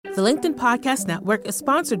The LinkedIn Podcast Network is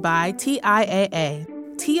sponsored by TIAA.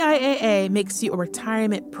 TIAA makes you a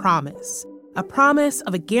retirement promise, a promise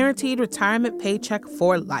of a guaranteed retirement paycheck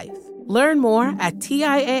for life. Learn more at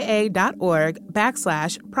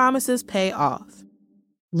TIAA.org/promises pay off.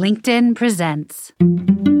 LinkedIn presents.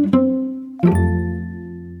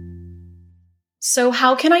 So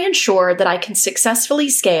how can I ensure that I can successfully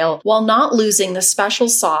scale while not losing the special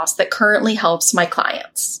sauce that currently helps my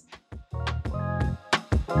clients?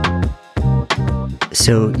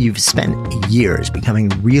 So you've spent years becoming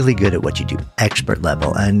really good at what you do, expert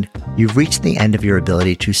level, and you've reached the end of your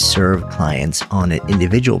ability to serve clients on an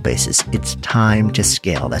individual basis. It's time to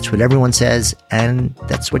scale. That's what everyone says, and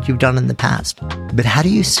that's what you've done in the past. But how do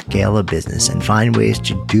you scale a business and find ways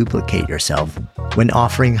to duplicate yourself when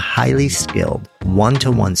offering highly skilled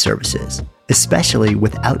one-to-one services, especially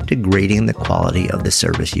without degrading the quality of the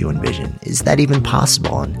service you envision? Is that even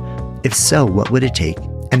possible? And if so, what would it take?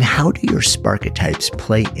 And how do your Sparketypes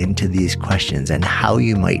play into these questions and how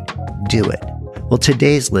you might do it? Well,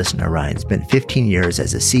 today's listener, Ryan, spent 15 years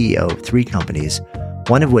as a CEO of 3 companies,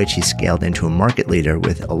 one of which he scaled into a market leader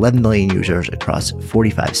with 11 million users across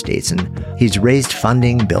 45 states. And he's raised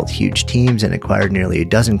funding, built huge teams, and acquired nearly a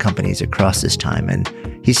dozen companies across this time. And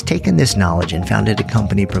he's taken this knowledge and founded a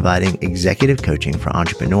company providing executive coaching for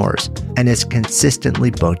entrepreneurs and is consistently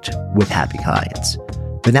booked with happy clients.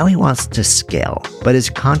 But now he wants to scale, but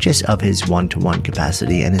is conscious of his one-to-one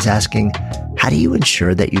capacity and is asking, how do you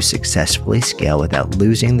ensure that you successfully scale without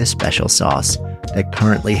losing the special sauce that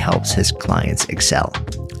currently helps his clients excel?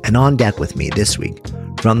 And on deck with me this week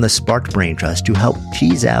from the Sparked Brain Trust to help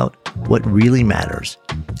tease out what really matters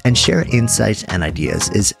and share insights and ideas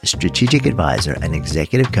is strategic advisor and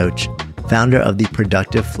executive coach, founder of the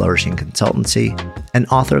Productive Flourishing Consultancy, and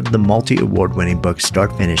author of the multi-award-winning book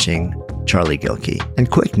Start Finishing, Charlie Gilkey.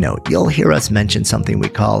 And quick note, you'll hear us mention something we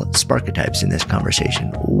call Sparketypes in this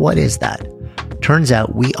conversation. What is that? Turns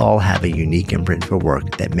out we all have a unique imprint for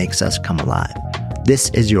work that makes us come alive.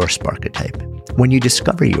 This is your Sparketype. When you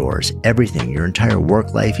discover yours, everything, your entire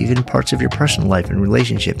work life, even parts of your personal life and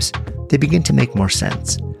relationships, they begin to make more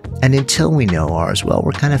sense. And until we know ours, well,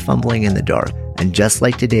 we're kind of fumbling in the dark. And just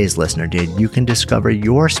like today's listener did, you can discover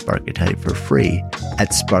your Sparketype for free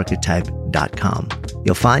at Sparketype.com.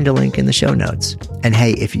 You'll find a link in the show notes. And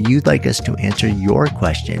hey, if you'd like us to answer your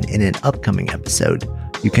question in an upcoming episode,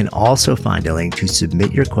 you can also find a link to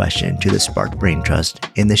submit your question to the Sparked Brain Trust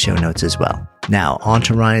in the show notes as well. Now, on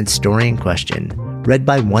to Ryan's story in question, read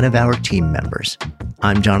by one of our team members.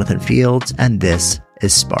 I'm Jonathan Fields, and this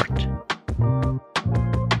is Sparked.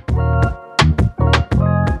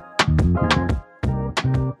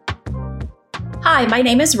 Hi, my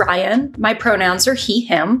name is Ryan. My pronouns are he,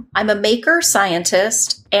 him. I'm a maker,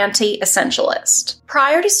 scientist, anti-essentialist.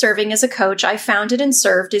 Prior to serving as a coach, I founded and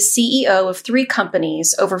served as CEO of 3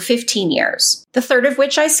 companies over 15 years, the third of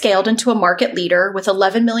which I scaled into a market leader with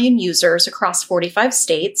 11 million users across 45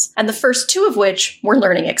 states, and the first 2 of which were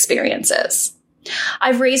learning experiences.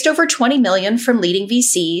 I've raised over 20 million from leading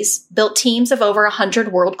VCs, built teams of over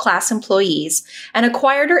 100 world-class employees, and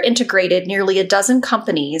acquired or integrated nearly a dozen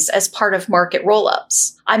companies as part of market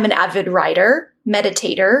roll-ups. I'm an avid writer,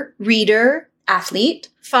 meditator, reader, athlete,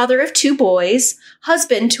 father of 2 boys,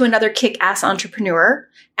 husband to another kick-ass entrepreneur,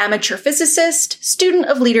 amateur physicist, student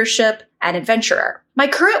of leadership, and adventurer. My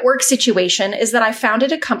current work situation is that I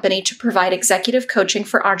founded a company to provide executive coaching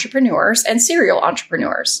for entrepreneurs and serial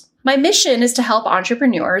entrepreneurs. My mission is to help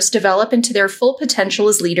entrepreneurs develop into their full potential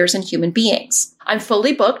as leaders and human beings. I'm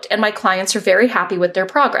fully booked and my clients are very happy with their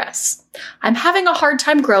progress. I'm having a hard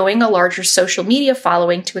time growing a larger social media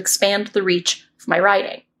following to expand the reach of my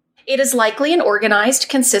writing. It is likely an organized,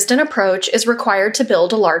 consistent approach is required to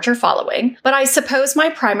build a larger following, but I suppose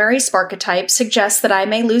my primary Sparketype suggests that I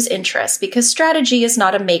may lose interest because strategy is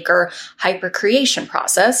not a maker hyper-creation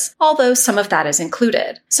process, although some of that is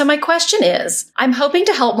included. So my question is, I'm hoping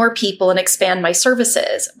to help more people and expand my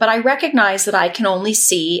services, but I recognize that I can only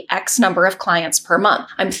see X number of clients per month.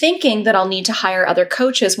 I'm thinking that I'll need to hire other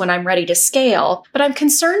coaches when I'm ready to scale, but I'm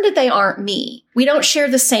concerned that they aren't me. We don't share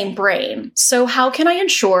the same brain, so how can I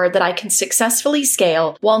ensure that I can successfully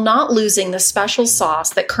scale while not losing the special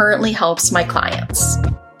sauce that currently helps my clients?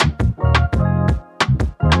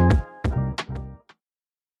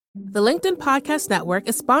 The LinkedIn Podcast Network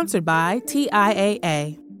is sponsored by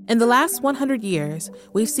TIAA. In the last 100 years,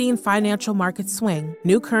 we've seen financial markets swing,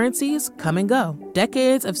 new currencies come and go,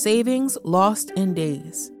 decades of savings lost in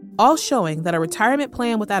days, all showing that a retirement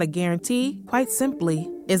plan without a guarantee, quite simply,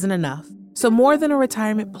 isn't enough. So more than a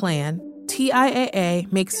retirement plan, TIAA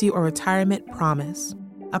makes you a retirement promise,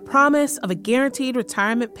 a promise of a guaranteed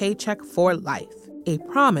retirement paycheck for life. a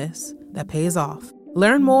promise that pays off.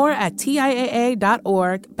 Learn more at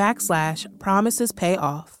TIAA.org/promises pay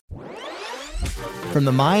off. From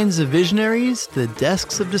the minds of visionaries to the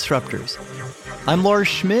desks of disruptors, I'm Lars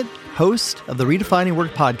Schmidt, host of the Redefining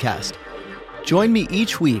Work podcast. Join me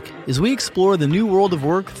each week as we explore the new world of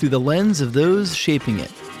work through the lens of those shaping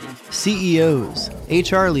it. CEOs,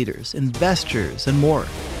 HR leaders, investors, and more.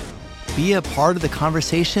 Be a part of the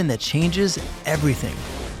conversation that changes everything.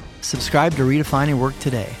 Subscribe to Redefining Work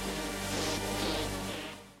today.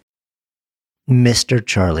 Mr.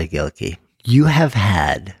 Charlie Gilkey, you have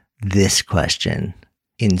had this question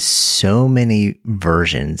in so many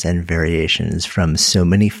versions and variations from so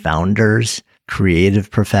many founders,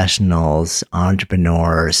 creative professionals,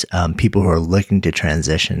 entrepreneurs, people who are looking to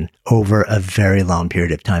transition over a very long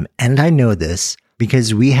period of time. And I know this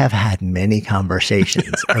because we have had many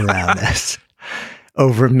conversations around this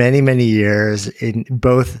over many, many years, in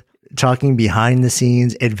both talking behind the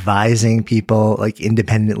scenes, advising people like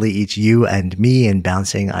independently, each you and me, and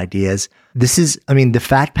bouncing ideas. The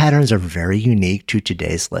fact patterns are very unique to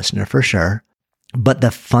today's listener for sure. But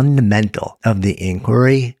the fundamental of the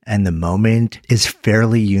inquiry and the moment is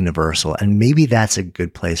fairly universal. And maybe that's a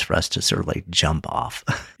good place for us to sort of like jump off.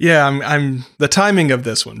 Yeah, I'm the timing of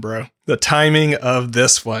this one, bro. The timing of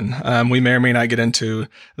this one. We may or may not get into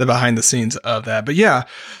the behind the scenes of that. But yeah,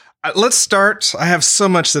 let's start. I have so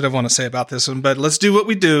much that I want to say about this one, but let's do what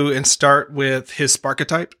we do and start with his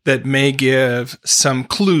Sparketype that may give some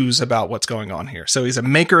clues about what's going on here. So he's a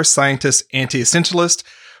maker, scientist, anti-essentialist,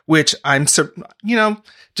 which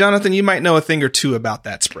Jonathan, you might know a thing or two about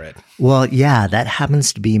that spread. Well, yeah, that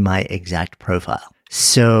happens to be my exact profile.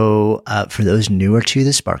 So for those newer to the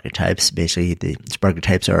Sparketypes, basically the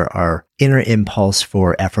Sparketypes are our inner impulse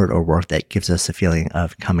for effort or work that gives us a feeling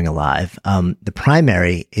of coming alive. The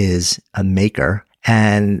primary is a maker.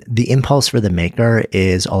 And the impulse for the maker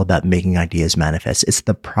is all about making ideas manifest. It's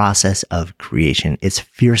the process of creation. It's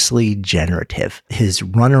fiercely generative. His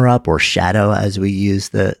runner-up or shadow, as we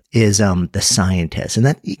use is the scientist. And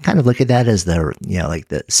that you kind of look at that as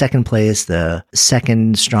the second place, the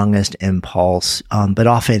second strongest impulse. But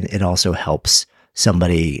often it also helps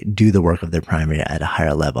somebody do the work of their primary at a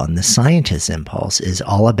higher level. And the scientist's impulse is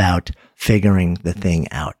all about figuring the thing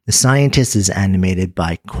out. The scientist is animated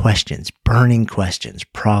by questions, burning questions,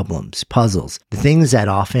 problems, puzzles, the things that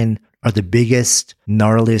often are the biggest,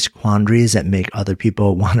 gnarliest quandaries that make other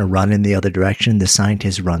people want to run in the other direction. The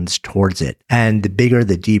scientist runs towards it. And the bigger,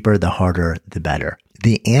 the deeper, the harder, the better.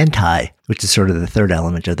 The anti, which is sort of the third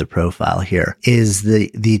element of the profile here, is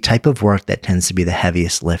the type of work that tends to be the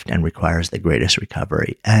heaviest lift and requires the greatest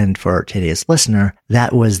recovery. And for today's listener,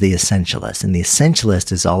 that was the essentialist. And the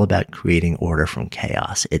essentialist is all about creating order from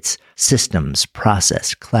chaos. It's systems,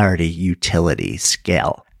 process, clarity, utility,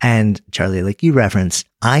 scale. And Charlie, like you referenced,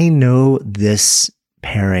 I know this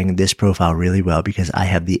pairing, this profile really well because I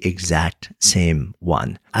have the exact same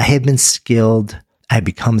one. I've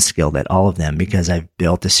become skilled at all of them because I've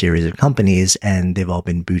built a series of companies and they've all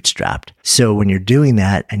been bootstrapped. So when you're doing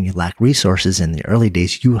that and you lack resources in the early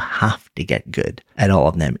days, you have to get good at all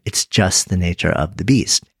of them. It's just the nature of the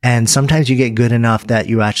beast. And sometimes you get good enough that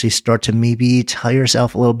you actually start to maybe tell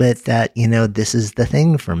yourself a little bit that, this is the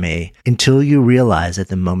thing for me, until you realize at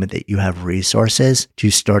the moment that you have resources to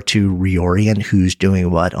start to reorient who's doing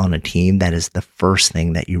what on a team. That is the first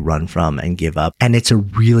thing that you run from and give up. And it's a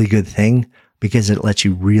really good thing, because it lets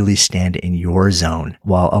you really stand in your zone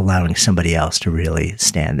while allowing somebody else to really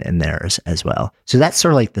stand in theirs as well. So that's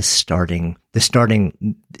sort of like that's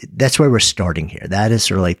where we're starting here. That is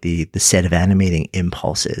sort of like the set of animating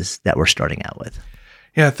impulses that we're starting out with.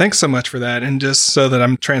 Yeah, thanks so much for that. And just so that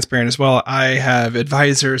I'm transparent as well, I have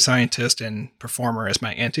advisor, scientist, and performer as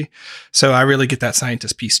my anti. So I really get that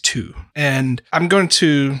scientist piece too. And I'm going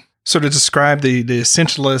to sort of describe the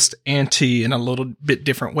essentialist anti in a little bit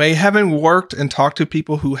different way, having worked and talked to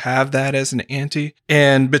people who have that as an anti.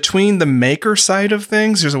 And between the maker side of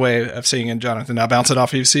things, there's a way of seeing it, Jonathan. I'll bounce it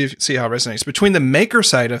off you, see how it resonates. Between the maker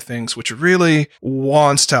side of things, which really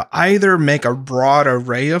wants to either make a broad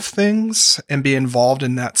array of things and be involved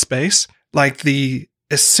in that space, like the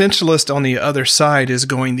essentialist on the other side is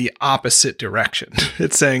going the opposite direction.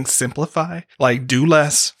 It's saying simplify, like do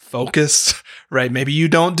less, focus, right? Maybe you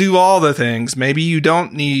don't do all the things. Maybe you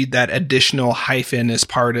don't need that additional hyphen as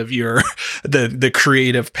part of your, the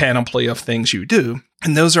creative panoply of things you do.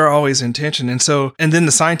 And those are always in tension. And then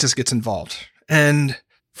the scientist gets involved. And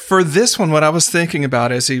for this one, what I was thinking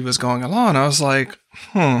about as he was going along, I was like,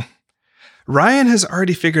 Ryan has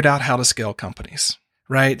already figured out how to scale companies.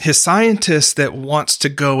 Right? His scientist that wants to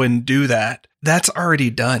go and do that that's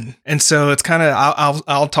already done. And so it's kind of,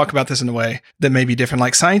 I'll talk about this in a way that may be different.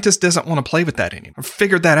 Like scientist doesn't want to play with that anymore. I've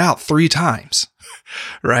figured that out 3 times,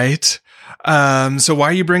 right? So why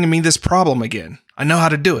are you bringing me this problem again? I know how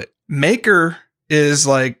to do it. Maker is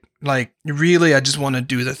like really, I just want to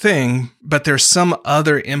do the thing, but there's some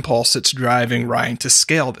other impulse that's driving Ryan to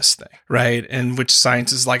scale this thing, right? And which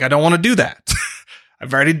science is like, I don't want to do that.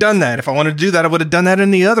 I've already done that. If I wanted to do that, I would have done that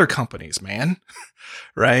in the other companies, man.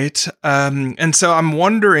 Right? And so I'm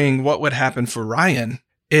wondering what would happen for Ryan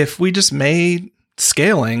if we just made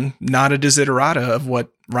scaling not a desiderata of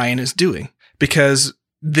what Ryan is doing, because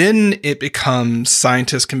then it becomes,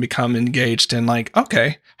 scientists can become engaged in like,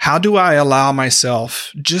 okay, how do I allow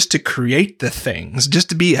myself just to create the things, just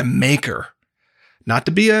to be a maker, not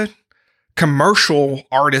to be a commercial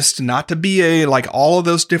artist, not to be a, like all of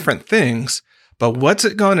those different things, but what's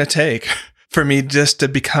it going to take for me just to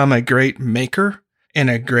become a great maker and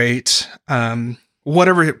a great,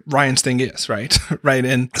 whatever Ryan's thing is, right? Right.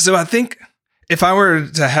 And so I think if I were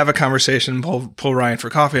to have a conversation, pull Ryan for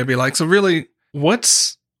coffee, I'd be like, so really,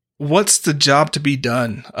 what's the job to be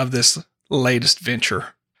done of this latest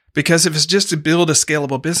venture? Because if it's just to build a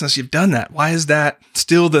scalable business, you've done that. Why is that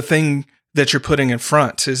still the thing that you're putting in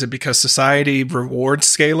front? Is it because society rewards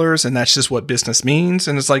scalers and that's just what business means?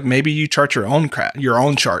 And it's like, maybe you chart your own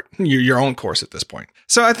chart, your own course at this point.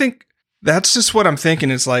 So I think that's just what I'm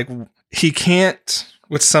thinking. Is like, he can't,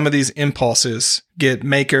 with some of these impulses, get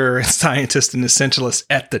maker and scientist and essentialist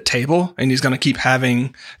at the table. And he's going to keep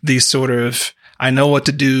having these sort of, I know what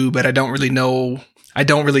to do, but I don't really know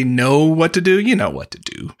what to do. You know what to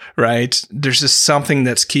do, right? There's just something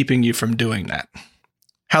that's keeping you from doing that.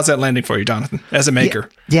 How's that landing for you, Jonathan, as a maker?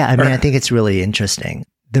 Yeah, I mean, I think it's really interesting.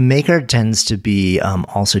 The maker tends to be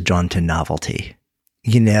also drawn to novelty.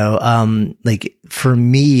 Like for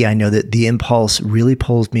me, I know that the impulse really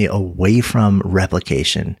pulls me away from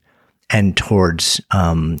replication and towards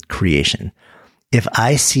creation. If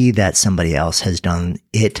I see that somebody else has done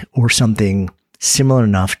it or something similar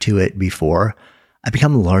enough to it before, I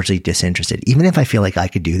become largely disinterested. Even if I feel like I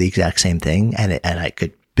could do the exact same thing and I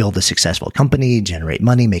could build a successful company, generate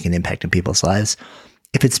money, make an impact in people's lives.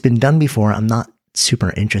 If it's been done before, I'm not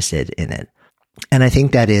super interested in it. And I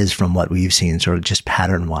think that is, from what we've seen, sort of just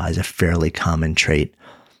pattern-wise, a fairly common trait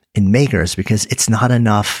in makers, because it's not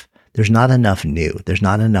enough. There's not enough new. There's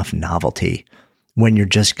not enough novelty when you're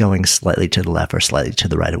just going slightly to the left or slightly to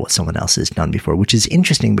the right of what someone else has done before, which is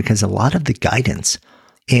interesting because a lot of the guidance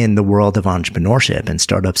in the world of entrepreneurship and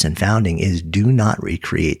startups and founding is do not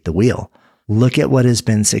recreate the wheel. Look at what has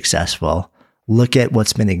been successful. Look at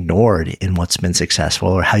what's been ignored in what's been successful,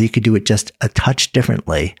 or how you could do it just a touch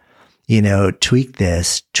differently. Tweak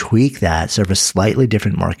this, tweak that, serve a slightly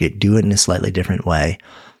different market, do it in a slightly different way.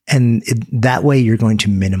 And that way you're going to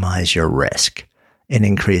minimize your risk and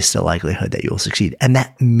increase the likelihood that you will succeed. And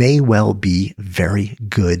that may well be very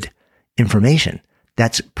good information.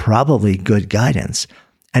 That's probably good guidance.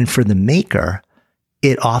 And for the maker,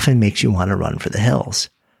 it often makes you want to run for the hills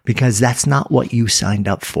because that's not what you signed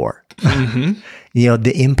up for. Mm-hmm.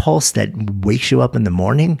 The impulse that wakes you up in the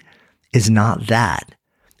morning is not that.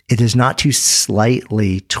 It is not to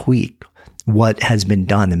slightly tweak what has been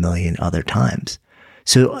done a million other times.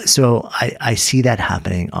 So I see that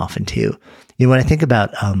happening often too. When I think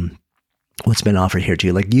about what's been offered here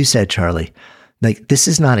too, like you said, Charlie, like this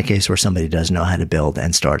is not a case where somebody doesn't know how to build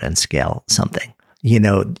and start and scale something. You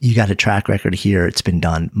got a track record here. It's been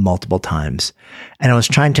done multiple times. And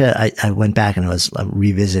I went back and I was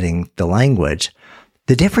revisiting the language.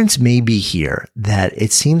 The difference may be here that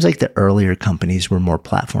it seems like the earlier companies were more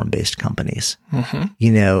platform-based companies.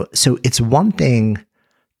 Mm-hmm. So it's one thing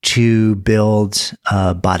to build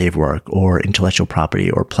a body of work or intellectual property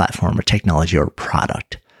or platform or technology or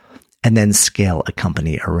product and then scale a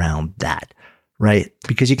company around that, right?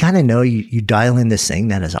 Because you kind of know you dial in this thing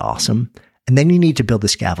that is awesome. And then you need to build the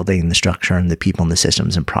scaffolding and the structure and the people and the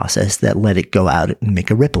systems and process that let it go out and make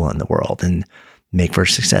a ripple in the world and make for a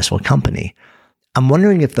successful company. I'm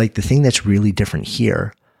wondering if like the thing that's really different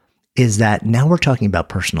here is that now we're talking about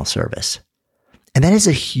personal service. And that is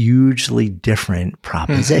a hugely different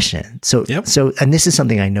proposition. Mm-hmm. And this is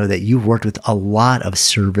something I know that you've worked with a lot of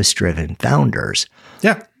service-driven founders.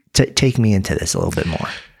 Yeah. Take me into this a little bit more.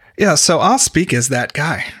 Yeah, so I'll speak as that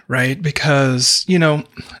guy, right? Because,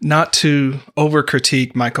 not to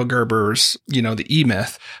over-critique Michael Gerber's, the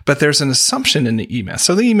E-Myth, but there's an assumption in the E-Myth.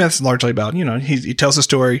 So the E-Myth is largely about, he tells a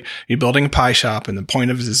story, you're building a pie shop, and the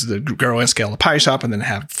point of it is to grow and scale a pie shop and then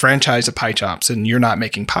have franchise of pie shops, and you're not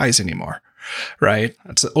making pies anymore, right?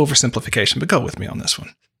 That's an oversimplification, but go with me on this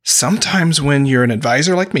one. Sometimes when you're an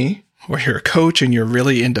advisor like me, or you're a coach and you're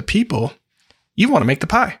really into people, You want to make the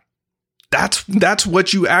pie. That's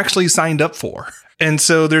what you actually signed up for. And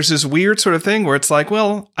so there's this weird sort of thing where it's like,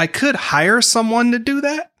 well, I could hire someone to do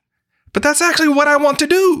that, but that's actually what I want to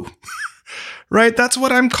do. Right? That's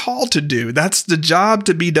what I'm called to do. That's the job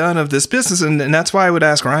to be done of this business. And that's why I would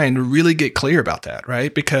ask Ryan to really get clear about that,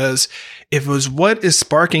 right? Because if it was what is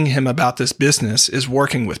sparking him about this business is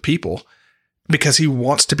working with people, because he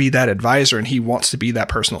wants to be that advisor and he wants to be that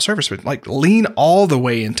personal service, but like lean all the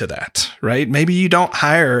way into that, right? Maybe you don't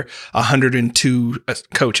hire 102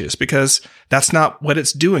 coaches because that's not what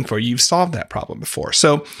it's doing for you. You've solved that problem before.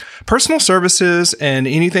 So personal services and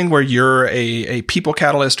anything where you're a people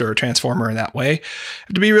catalyst or a transformer in that way, you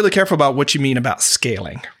have to be really careful about what you mean about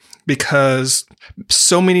scaling. Because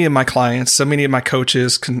so many of my clients, so many of my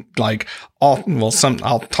coaches can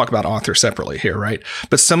I'll talk about authors separately here, right?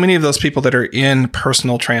 But so many of those people that are in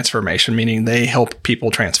personal transformation, meaning they help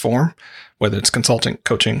people transform, whether it's consulting,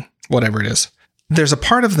 coaching, whatever it is, there's a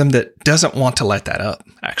part of them that doesn't want to let that up,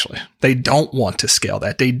 actually. They don't want to scale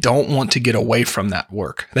that. They don't want to get away from that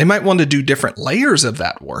work. They might want to do different layers of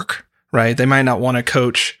that work, right? They might not want to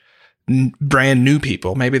coach brand new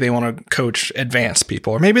people. Maybe they want to coach advanced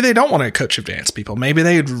people, or maybe they don't want to coach advanced people. Maybe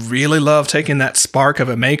they'd really love taking that spark of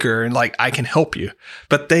a maker and I can help you.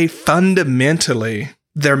 But they fundamentally,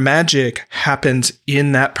 their magic happens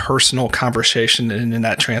in that personal conversation and in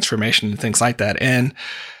that transformation and things like that. And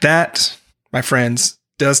that, my friends,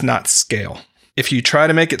 does not scale. If you try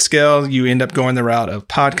to make it scale, you end up going the route of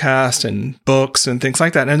podcasts and books and things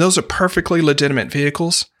like that. And those are perfectly legitimate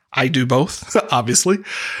vehicles. I do both, obviously,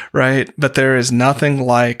 right? But there is nothing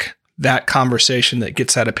like that conversation that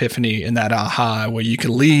gets that epiphany and that aha where you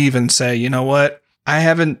can leave and say, you know what? I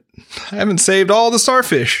haven't saved all the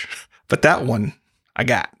starfish, but that one I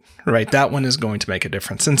got, right? That one is going to make a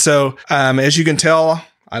difference. And so, as you can tell,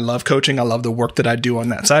 I love coaching. I love the work that I do on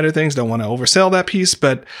that side of things. Don't want to oversell that piece,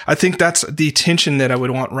 but I think that's the tension that I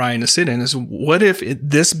would want Ryan to sit in is what if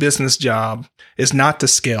this business job is not to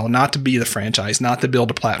scale, not to be the franchise, not to build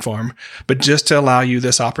a platform, but just to allow you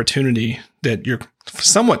this opportunity that you're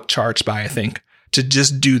somewhat charged by, I think, to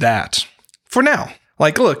just do that for now.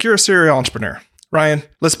 Look, you're a serial entrepreneur. Ryan,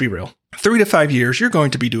 let's be real. 3 to 5 years, you're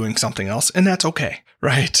going to be doing something else, and that's okay,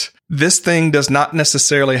 right? This thing does not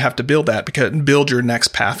necessarily have to build your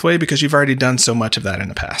next pathway because you've already done so much of that in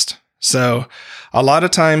the past. So a lot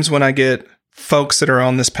of times when I get folks that are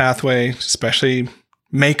on this pathway, especially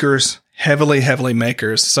makers, heavily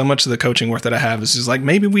makers, so much of the coaching work that I have is just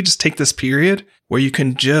maybe we just take this period where you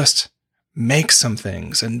can just make some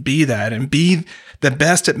things and be that and be the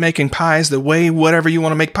best at making pies the way whatever you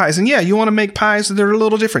want to make pies. And yeah, you want to make pies that are a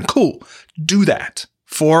little different. Cool. Do that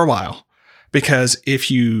for a while. Because if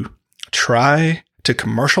you try to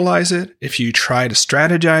commercialize it, if you try to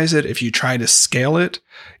strategize it, if you try to scale it,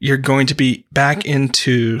 you're going to be back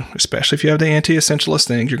into, especially if you have the anti-essentialist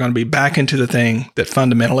thing, you're going to be back into the thing that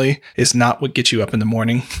fundamentally is not what gets you up in the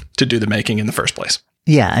morning to do the making in the first place.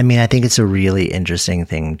 Yeah, I think it's a really interesting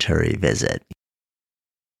thing to revisit.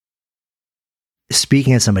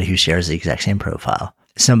 Speaking of somebody who shares the exact same profile,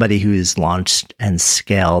 somebody who's launched and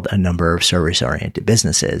scaled a number of service-oriented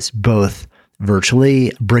businesses, both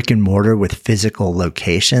virtually, brick and mortar with physical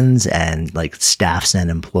locations and staffs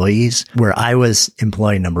and employees, where I was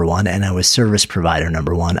employee number one and I was service provider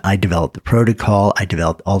number one. I developed the protocol. I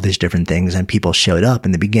developed all these different things, and people showed up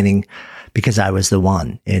in the beginning because I was the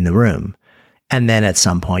one in the room. And then at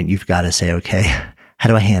some point you've got to say, okay, how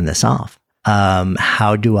do I hand this off?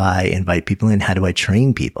 How do I invite people in? How do I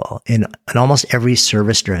train people? In almost every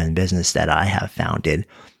service-driven business that I have founded,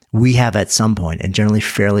 we have at some point, and generally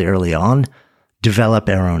fairly early on, develop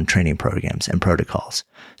our own training programs and protocols.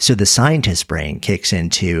 So the scientist brain kicks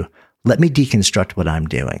into, let me deconstruct what I'm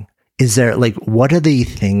doing. Is there what are the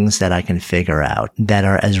things that I can figure out that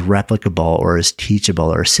are as replicable or as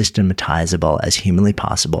teachable or systematizable as humanly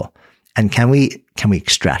possible? And can we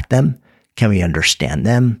extract them? Can we understand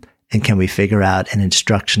them? And can we figure out an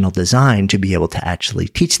instructional design to be able to actually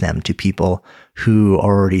teach them to people who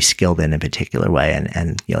are already skilled in a particular way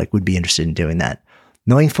and would be interested in doing that?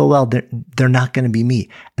 Knowing full well they're not going to be me.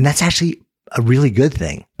 And that's actually a really good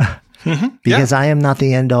thing because I am not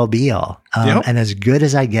the end all be all. And as good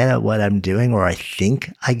as I get at what I'm doing, or I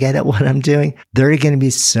think I get at what I'm doing, there are going to be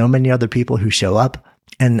so many other people who show up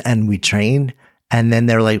and we train. And then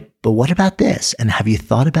they're like, but what about this? And have you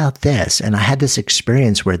thought about this? And I had this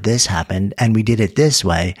experience where this happened and we did it this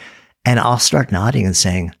way. And I'll start nodding and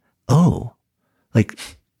saying, oh,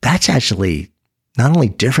 that's actually not only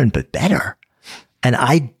different, but better. And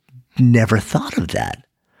I never thought of that.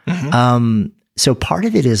 So part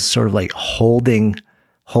of it is sort of holding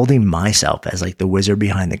holding myself as like the wizard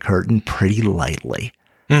behind the curtain pretty lightly.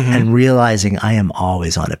 And realizing I am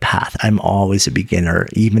always on a path. I'm always a beginner,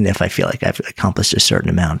 even if I feel like I've accomplished a certain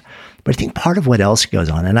amount. But I think part of what else goes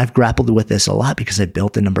on, and I've grappled with this a lot because I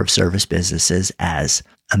built a number of service businesses as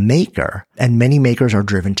a maker, and many makers are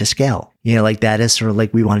driven to scale. You know, like that is sort of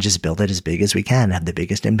like we want to just build it as big as we can, have the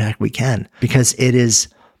biggest impact we can, because it is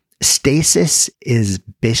stasis is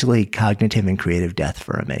basically cognitive and creative death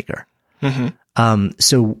for a maker.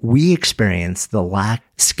 So we experience the lack.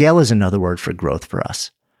 Scale is another word for growth for us.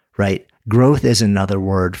 Right? Growth is another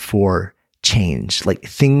word for change. Like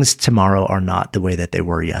things tomorrow are not the way that they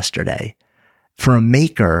were yesterday. For a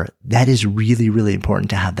maker, that is really, really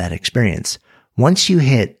important to have that experience. Once you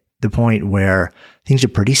hit the point where things are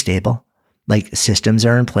pretty stable, like systems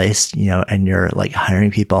are in place, you know, and you're like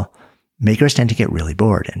hiring people, makers tend to get really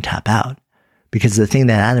bored and tap out because the thing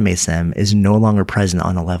that animates them is no longer present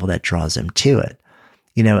on a level that draws them to it.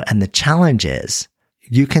 You know, and the challenge is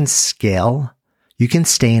you can scale. You can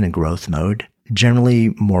stay in a growth mode generally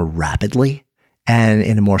more rapidly and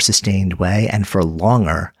in a more sustained way and for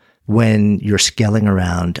longer when you're scaling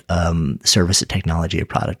around service, a technology, a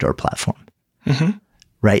product, or a platform.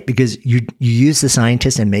 Right? Because you use the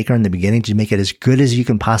scientist and maker in the beginning to make it as good as you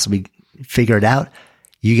can possibly figure it out.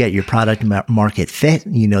 You get your product market fit,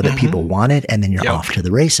 you know that people want it, and then you're off to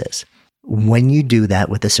the races. When you do that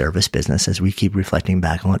with the service business, as we keep reflecting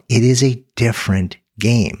back on, it is a different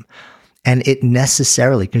game. And it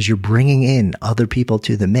necessarily, because you're bringing in other people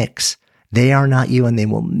to the mix, they are not you and they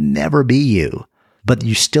will never be you. But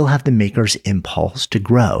you still have the maker's impulse to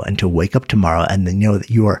grow and to wake up tomorrow and then know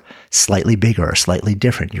that you are slightly bigger or slightly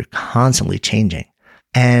different. You're constantly changing.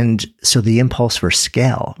 And so the impulse for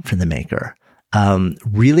scale for the maker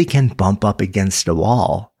really can bump up against a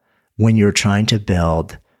wall when you're trying to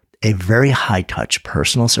build a very high touch,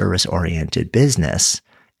 personal service oriented business.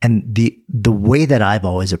 And the way that I've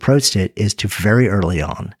always approached it is to very early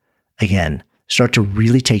on, again, start to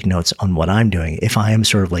really take notes on what I'm doing. If I am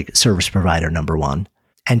sort of like service provider number one,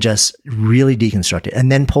 and just really deconstruct it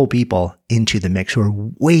and then pull people into the mix who are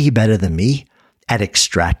way better than me at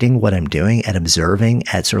extracting what I'm doing, at observing,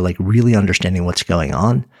 at sort of like really understanding what's going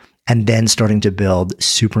on, and then starting to build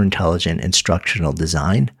super intelligent instructional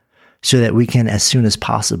design so that we can, as soon as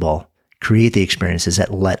possible, create the experiences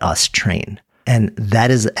that let us train. And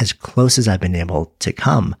that is as close as I've been able to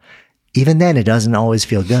come. Even then, it doesn't always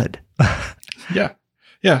feel good.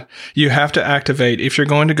 Yeah. You have to activate, if you're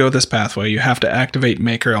going to go this pathway, you have to activate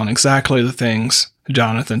Maker on exactly the things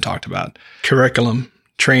Jonathan talked about. Curriculum,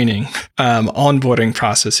 training, onboarding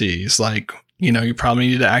processes. Like, you know, you probably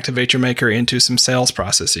need to activate your Maker into some sales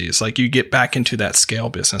processes. Like you get back into that scale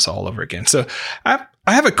business all over again. So I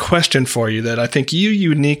have a question for you that I think you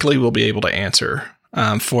uniquely will be able to answer.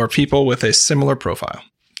 For people with a similar profile.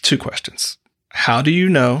 2 questions. How do you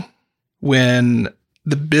know when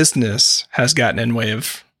the business has gotten in the way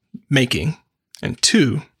of making? And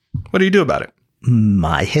 2, what do you do about it?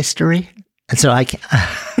 My history. And so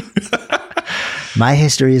my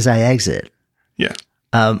history is I exit. Yeah.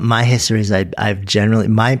 My history is I've generally,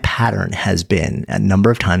 my pattern has been a number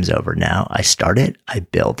of times over now. I start it, I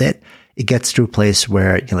build it. It gets to a place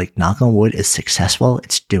where, you know, like knock on wood, is successful.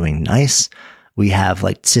 It's doing nice. We have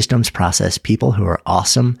like systems, process, people who are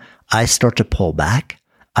awesome. I start to pull back.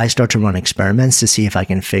 I start to run experiments to see if I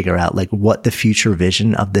can figure out like what the future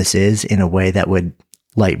vision of this is in a way that would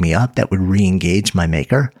light me up, that would re-engage my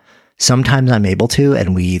maker. Sometimes I'm able to,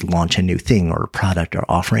 and we launch a new thing or product or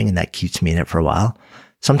offering, and that keeps me in it for a while.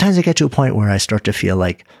 Sometimes I get to a point where I start to feel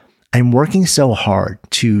like I'm working so hard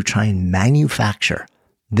to try and manufacture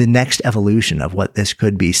the next evolution of what this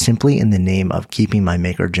could be simply in the name of keeping my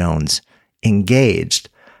maker Jones engaged,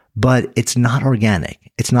 but it's not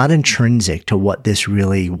organic. It's not intrinsic to what this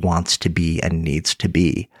really wants to be and needs to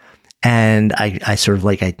be. And I sort of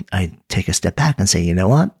like, I take a step back and say, you know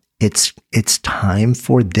what? It's time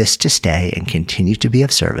for this to stay and continue to be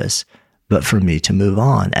of service, but for me to move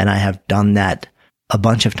on. And I have done that a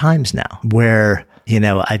bunch of times now where, you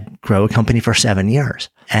know, I grow a company for 7 years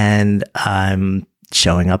and I'm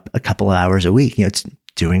showing up a couple of hours a week. You know, it's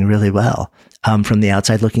doing really well. From the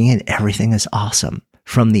outside looking in, everything is awesome.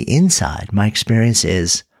 From the inside, my experience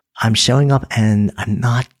is I'm showing up and I'm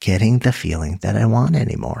not getting the feeling that I want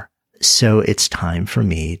anymore. So it's time for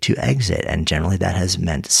me to exit. And generally that has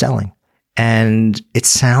meant selling. And it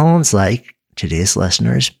sounds like today's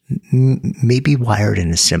listeners may be wired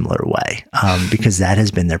in a similar way, because that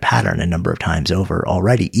has been their pattern a number of times over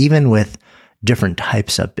already, even with different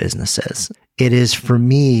types of businesses. It is, for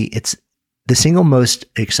me, it's the single most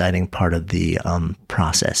exciting part of the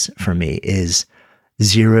process for me is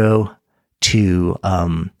 0 to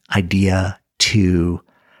idea to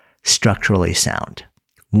structurally sound.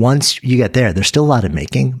 Once you get there, there's still a lot of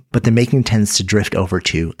making, but the making tends to drift over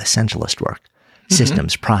to essentialist work,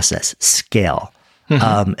 systems, process, scale,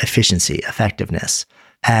 efficiency, effectiveness.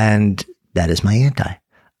 And that is my anti.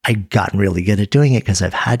 I've gotten really good at doing it because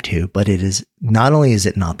I've had to, but it is not only is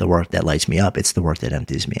it not the work that lights me up, it's the work that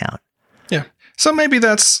empties me out. Yeah. So maybe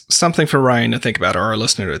that's something for Ryan to think about, or our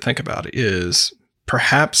listener to think about, is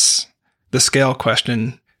perhaps the scale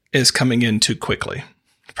question is coming in too quickly.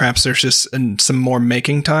 Perhaps there's just some more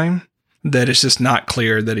making time that it's just not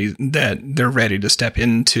clear that they're ready to step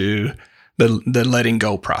into the letting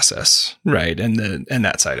go process, right? And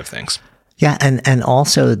that side of things. Yeah. And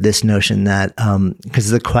also this notion that, because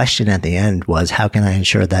the question at the end was, how can I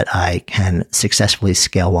ensure that I can successfully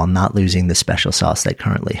scale while not losing the special sauce that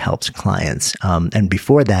currently helps clients? And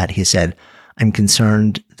before that, he said, I'm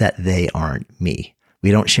concerned that they aren't me. We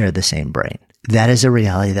don't share the same brain. That is a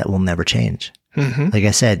reality that will never change. Like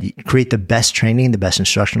I said, you create the best training, the best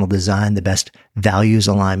instructional design, the best values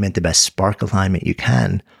alignment, the best spark alignment you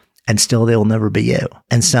can, and still they will never be you.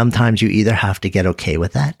 And sometimes you either have to get okay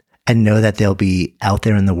with that and know that they'll be out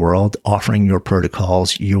there in the world offering your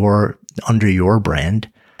protocols, under your brand,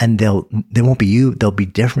 and they won't be you. They'll be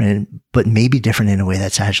different, but maybe different in a way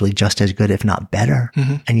that's actually just as good, if not better.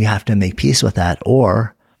 And you have to make peace with that,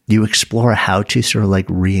 or you explore how to sort of like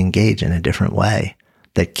re-engage in a different way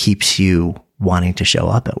that keeps you wanting to show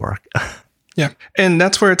up at work. Yeah. And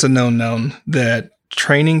that's where it's a known that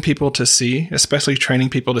training people to see, especially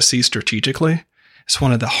training people to see strategically, is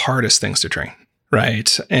one of the hardest things to train.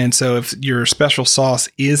 Right. And so if your special sauce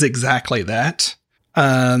is exactly that,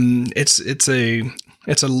 it's a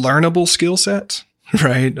learnable skill set,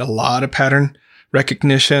 right? A lot of pattern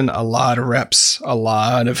recognition, a lot of reps, a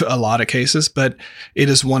lot of cases, but it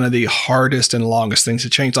is one of the hardest and longest things to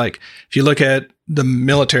change. Like if you look at the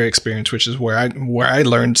military experience, which is where I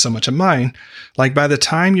learned so much of mine, like by the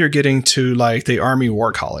time you're getting to like the Army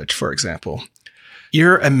War College, for example,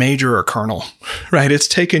 you're a major or colonel, right? It's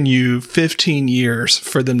taken you 15 years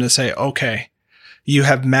for them to say, okay, you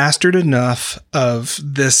have mastered enough of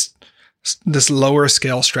this lower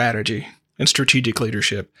scale strategy and strategic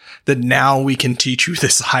leadership that now we can teach you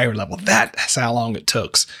this higher level. That's how long it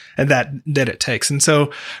took and that it takes. And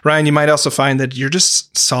so, Ryan, you might also find that you're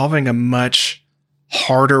just solving a much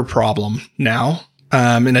harder problem now,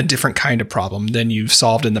 and a different kind of problem than you've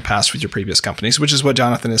solved in the past with your previous companies, which is what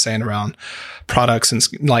Jonathan is saying around products and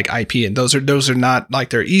like IP. And those are not like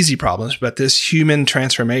they're easy problems, but this human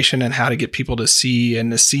transformation and how to get people to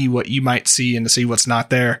see what you might see and to see what's not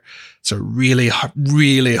there. It's a really,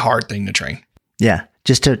 really hard thing to train. Yeah.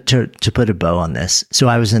 Just to put a bow on this. So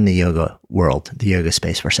I was in the yoga world, the yoga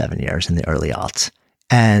space for 7 years in the early aughts.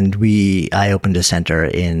 And I opened a center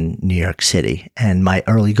in New York City, and my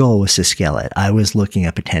early goal was to scale it. I was looking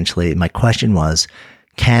at my question was,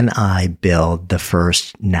 can I build the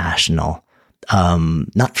first national,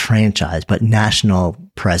 not franchise, but national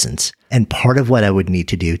presence? And part of what I would need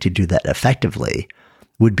to do that effectively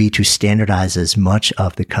would be to standardize as much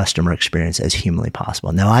of the customer experience as humanly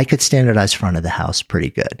possible. Now, I could standardize front of the house pretty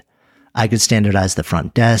good. I could standardize the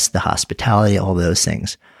front desk, the hospitality, all those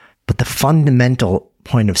things. But the fundamental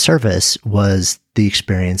point of service was the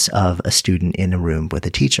experience of a student in a room with a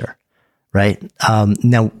teacher, right?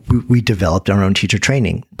 Now, we developed our own teacher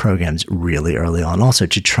training programs really early on also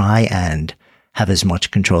to try and have as much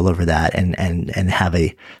control over that and have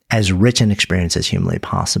as rich an experience as humanly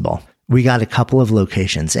possible. We got a couple of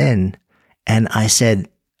locations in, and I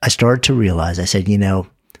started to realize, I said,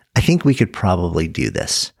 I think we could probably do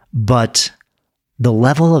this, but the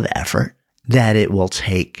level of effort that it will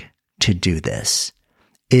take to do this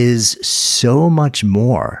is so much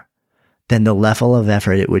more than the level of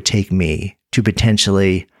effort it would take me to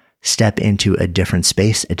potentially step into a different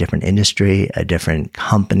space, a different industry, a different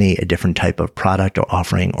company, a different type of product or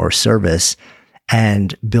offering or service,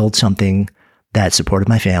 and build something that supported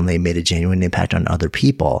my family, made a genuine impact on other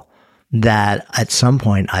people. That at some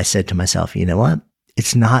point I said to myself, you know what?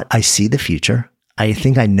 I see the future. I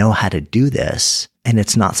think I know how to do this, and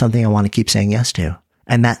it's not something I want to keep saying yes to.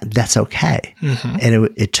 And that's okay. Mm-hmm. And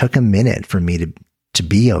it took a minute for me to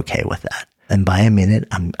be okay with that. And by a minute,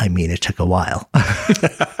 I mean, it took a while.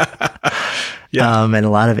 Yeah. And a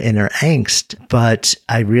lot of inner angst. But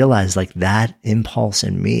I realized like that impulse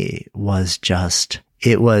in me was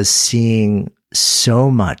it was seeing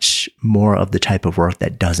so much more of the type of work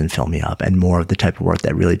that doesn't fill me up and more of the type of work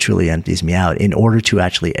that really truly empties me out in order to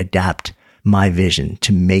actually adapt my vision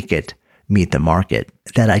to make it meet the market,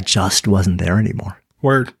 that I just wasn't there anymore.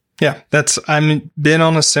 Word. Yeah, I'm been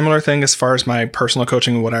on a similar thing as far as my personal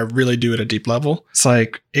coaching and what I really do at a deep level. It's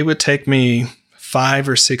like it would take me 5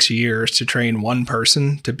 or 6 years to train one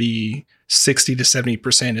person to be 60 to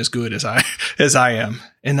 70% as good as I am.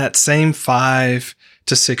 In that same 5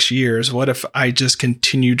 to 6 years, what if I just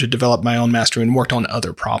continued to develop my own mastery and worked on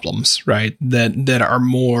other problems, right? That are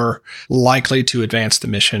more likely to advance the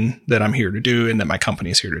mission that I'm here to do and that my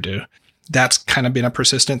company is here to do. That's kind of been a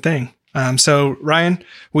persistent thing. So Ryan,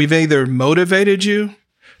 we've either motivated you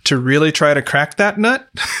to really try to crack that nut,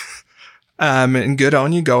 and good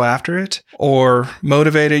on you, go after it, or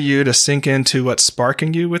motivated you to sink into what's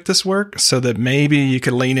sparking you with this work so that maybe you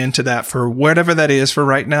could lean into that for whatever that is for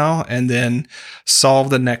right now and then solve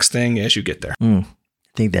the next thing as you get there. I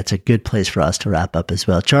think that's a good place for us to wrap up as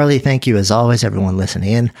well. Charlie, thank you as always, everyone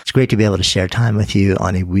listening in. It's great to be able to share time with you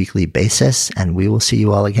on a weekly basis, and we will see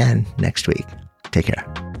you all again next week. Take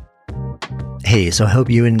care. Hey, so I hope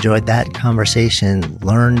you enjoyed that conversation,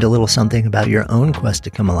 learned a little something about your own quest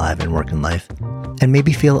to come alive in work and life, and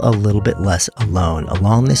maybe feel a little bit less alone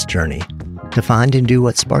along this journey to find and do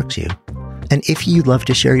what sparks you. And if you'd love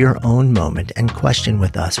to share your own moment and question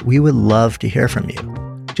with us, we would love to hear from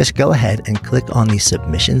you. Just go ahead and click on the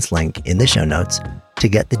submissions link in the show notes to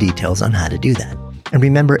get the details on how to do that. And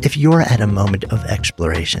remember, if you're at a moment of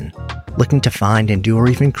exploration, looking to find and do or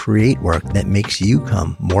even create work that makes you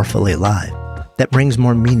come more fully alive, that brings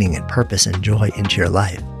more meaning and purpose and joy into your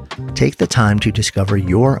life, take the time to discover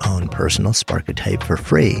your own personal Sparketype for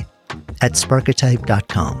free at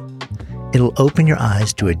Sparketype.com. It'll open your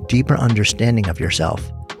eyes to a deeper understanding of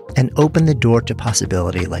yourself and open the door to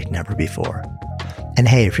possibility like never before. And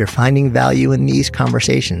hey, if you're finding value in these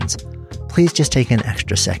conversations, please just take an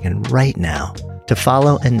extra second right now to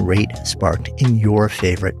follow and rate Sparked in your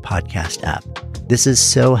favorite podcast app. This is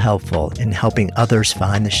so helpful in helping others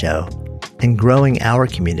find the show and growing our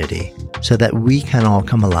community so that we can all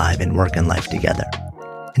come alive in work and life together.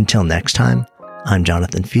 Until next time, I'm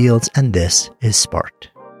Jonathan Fields, and this is Sparked.